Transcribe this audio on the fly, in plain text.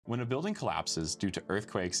When a building collapses due to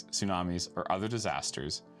earthquakes, tsunamis, or other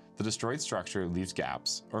disasters, the destroyed structure leaves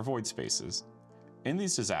gaps, or void spaces. In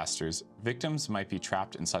these disasters, victims might be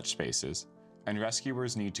trapped in such spaces, and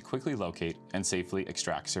rescuers need to quickly locate and safely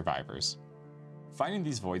extract survivors. Finding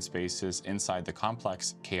these void spaces inside the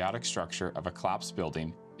complex, chaotic structure of a collapsed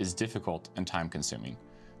building is difficult and time-consuming,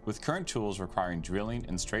 with current tools requiring drilling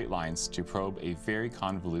in straight lines to probe a very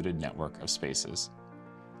convoluted network of spaces.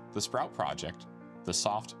 The Sprout project, the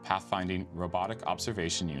Soft Pathfinding Robotic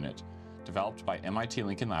Observation Unit, developed by MIT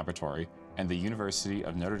Lincoln Laboratory and the University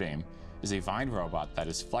of Notre Dame, is a Vine robot that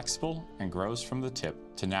is flexible and grows from the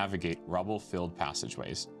tip to navigate rubble-filled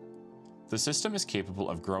passageways. The system is capable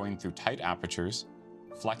of growing through tight apertures,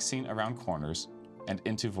 flexing around corners, and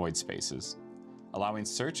into void spaces, allowing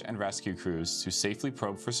search and rescue crews to safely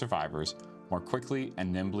probe for survivors more quickly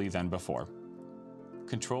and nimbly than before.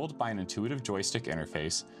 Controlled by an intuitive joystick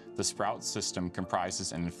interface, the Sprout system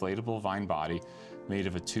comprises an inflatable Vine body made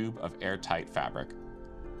of a tube of airtight fabric.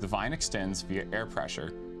 The Vine extends via air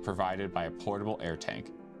pressure provided by a portable air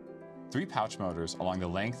tank. 3 pouch motors along the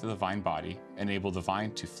length of the Vine body enable the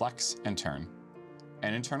Vine to flex and turn.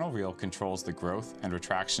 An internal reel controls the growth and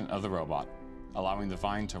retraction of the robot, allowing the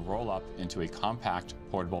Vine to roll up into a compact,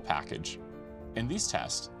 portable package. In these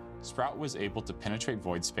tests, Sprout was able to penetrate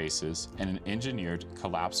void spaces in an engineered,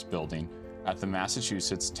 collapsed building at the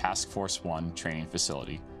Massachusetts Task Force 1 training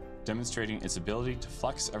facility, demonstrating its ability to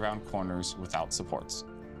flex around corners without supports.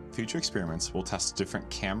 Future experiments will test different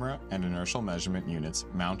camera and inertial measurement units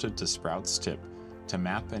mounted to Sprout's tip to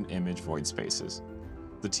map and image void spaces.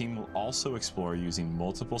 The team will also explore using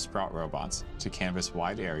multiple Sprout robots to canvass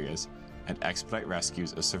wide areas and expedite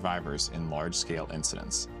rescues of survivors in large-scale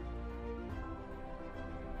incidents.